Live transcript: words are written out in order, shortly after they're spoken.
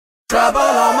Trouble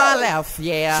on my left,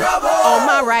 yeah. Trouble on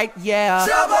my right, yeah.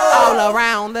 Trouble all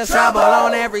around, there's trouble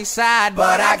on every side.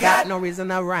 But I got no reason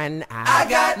to run. I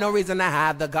got no reason to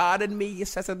hide. The God in me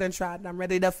is tested and tried. I'm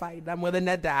ready to fight. I'm willing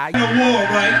to die. A war,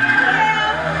 right?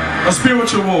 A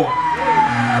spiritual war.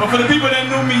 But for the people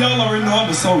that knew me, y'all already know I'm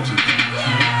a soldier.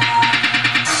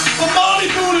 But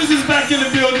Marley Budders is back in the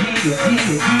building.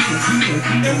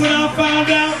 And what I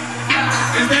found out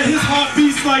is that his heart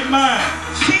beats like mine.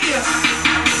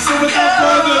 So without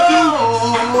further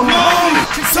ado, Marley,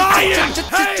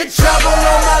 Trouble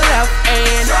on my left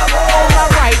and trouble on my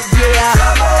right, yeah.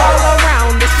 All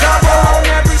around, there's trouble on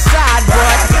every side.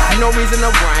 But no reason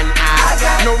to run. I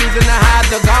got no reason to hide.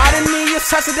 The God in me is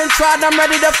tested and tried. I'm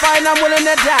ready to fight. I'm willing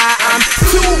to die. I'm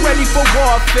too ready for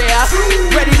warfare.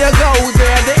 Ready to go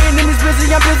there. The enemy's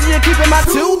busy. I'm busy at keeping my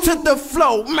two to the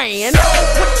flow, man.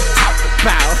 What you talking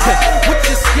about? What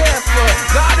you scared for?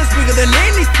 God is bigger than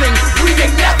anything. We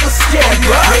ain't never scared,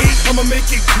 bro. I'ma make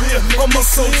it clear, I'm a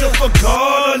soldier for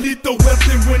God. I lead the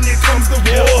weapon when it comes to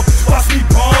war. Watch me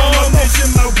bomb,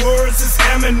 measure my words as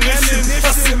ammunition.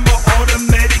 I send my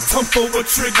automatic, thumb for a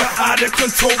trigger. Out of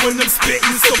control when I'm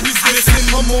spitting, so he's missing.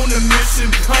 I'm on a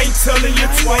mission, I ain't telling you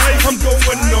twice. I'm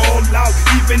going all out,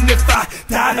 even if I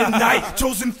die tonight.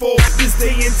 Chosen for this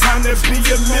day and time to be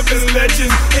a living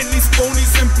legend. And these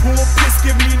phonies and pulpits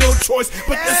give me no choice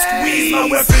but to squeeze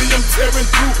my weapon. I'm tearing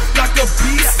through like a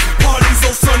beast. Parties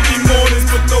on Sunday mornings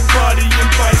with nobody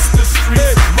invites the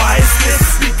streets. Why is this?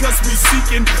 Because we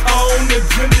seeking our own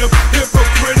agenda.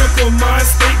 Hypocritical mind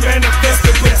state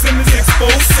manifested, pretenders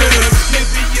exposed sinners.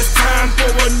 Maybe it's time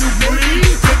for a new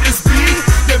breed. Could this be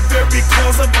the very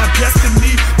cause of our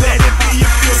destiny? Let it be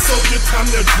if you're a soldier, time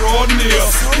to draw near.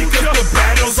 Because the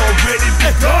battle's already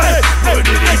begun, but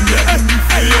it ain't nothing you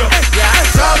feel. Yeah,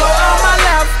 trouble on my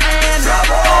left and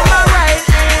trouble on my right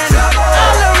and trouble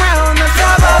all around. There's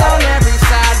trouble on every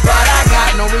side, but I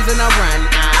got no reason to run.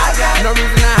 I got no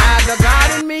reason to hide. The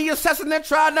God in me is testing and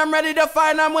tried. I'm ready to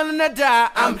fight. I'm willing to die.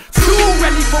 I'm too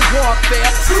ready for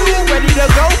warfare. Too ready to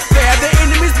go there. The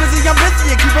enemy's busy. I'm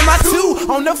busy. Keeping my two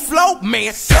on the float,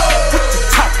 man. So what you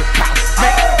talking about,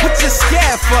 man? What you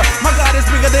scared for? My God is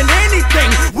bigger than anything.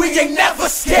 We ain't never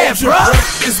scared, bro.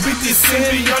 Is we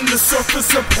descend beyond the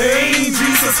surface of pain.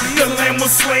 Jesus, the Lamb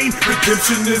was slain.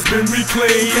 Redemption has been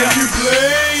reclaimed. Can you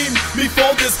blame me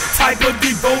for this type of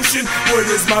devotion? What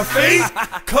is my faith?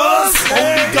 Cause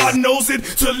only God knows it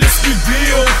till it's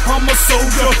revealed. I'm a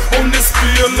soldier on this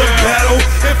field of battle.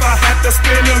 If I have to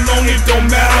stand alone, it don't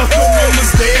matter. No one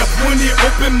was there when he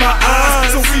opened my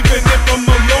eyes. So even if I'm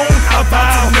alone, I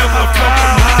vow to never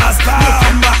compromise. Look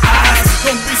in my eyes,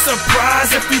 don't be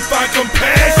surprised if you find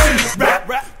compassion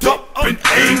wrapped up in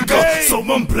anger. So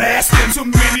I'm blasting, too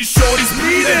many shorties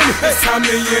bleeding. It's time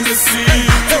to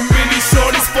intercede. Too many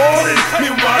shorties falling,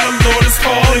 meanwhile the Lord is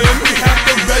calling. We have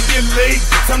to regulate,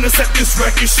 time to set this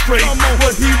record straight.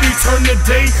 Will he return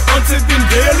today? Until then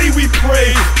daily we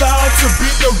pray. Vow to be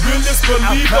the realest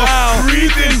believer.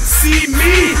 Breathing, see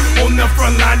me on the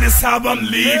front line, that's how I'm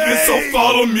leaving. So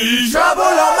follow me. Trouble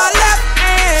on my left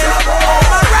and trouble on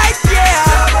my right, yeah.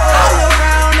 All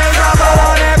around there's trouble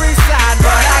on every side,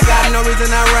 but I got no reason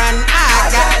to run. I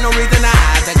got no reason to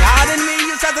hide. The God in me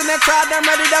is something that tried. I'm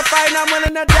ready to fight. I'm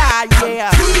willing to die,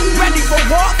 yeah. Ready for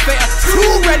warfare.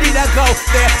 Too ready to go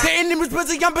there. The enemy's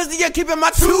busy. I'm busy at keeping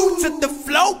my two to the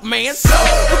float, man. So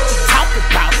what you talking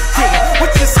about? Yeah,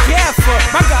 what you scared for?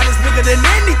 My God is bigger than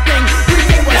anything. We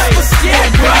ain't never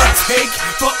scared, bro. Take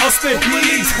for us to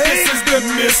heed. This is the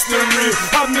mystery.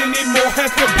 How many more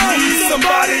have to bleed?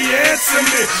 Somebody answer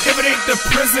me. If it ain't the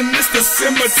prison, it's the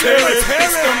cemetery.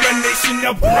 Extermination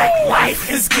of black life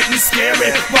is getting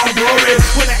scary. Why worry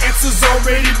when the answer's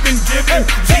already been given?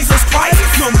 Jesus Christ,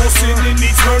 no more sin in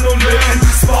eternal living.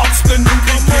 Sparks the new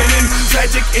beginning.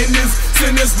 Tragic endings,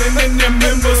 sinners lending their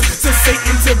members to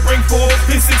Satan to bring forth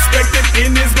his expected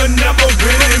endings, but never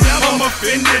winning. I'm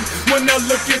offended when I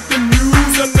look at the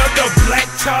news. Another black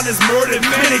child is murdered,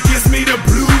 man, it gives me the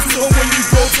blues. So when you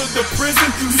go to the prison,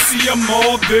 you see them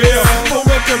all there. For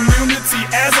a community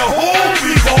as a whole,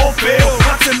 we've all failed.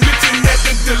 Not to mention that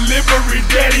the delivery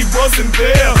daddy wasn't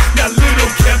there. Now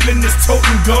little Kevin is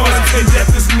toting guns and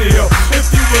death is near. If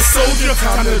you a soldier,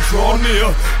 time to draw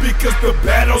near, because the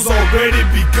battle's already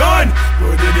begun.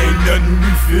 But it ain't nothing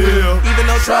we feel. Even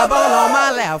though trouble on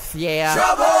my left, yeah.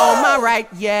 Trouble on my right,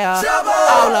 yeah. Trouble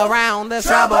all around, there's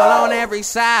trouble on every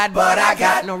side. But I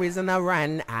got no reason to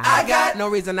run. I got no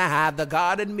reason to hide. The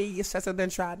God in me is tested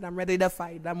and tried. I'm ready to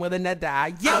fight. I'm willing to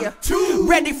die. Yeah, I'm too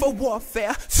ready for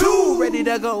warfare. Too ready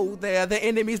to go there. The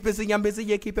enemy's busy. I'm busy.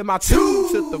 You're keeping my two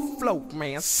to the float,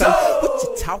 man. So what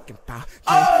you talking about?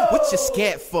 Yeah. What you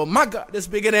scared for? My God is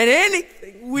bigger than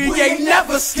anything. We ain't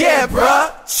never scared,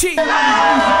 bruh. Cheat.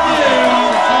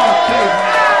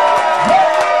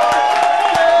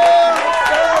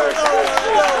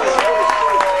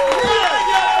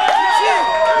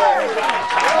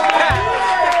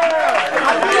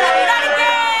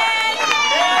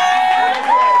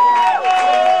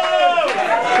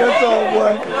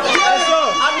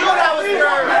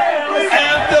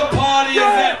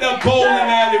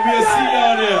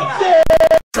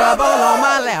 Trouble on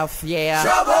my left, yeah.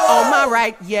 Trouble on my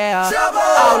right, yeah. Trouble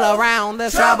all around, the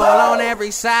trouble on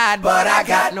every side. But I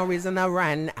got no reason to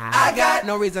run. I got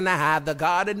no reason to hide. The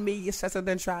God in me is tested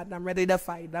and tried. I'm ready to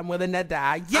fight. I'm willing to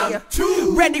die. Yeah, I'm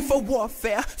too ready for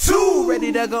warfare. Too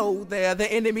ready to go there.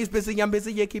 The enemy's busy. I'm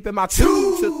busy. You're keeping my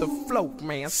two to the flow,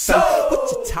 man. So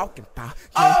what you talking about?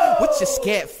 Yeah, what you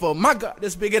scared for? My God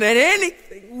is bigger than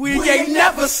anything. We ain't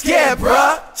never scared,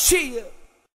 bruh. Chill.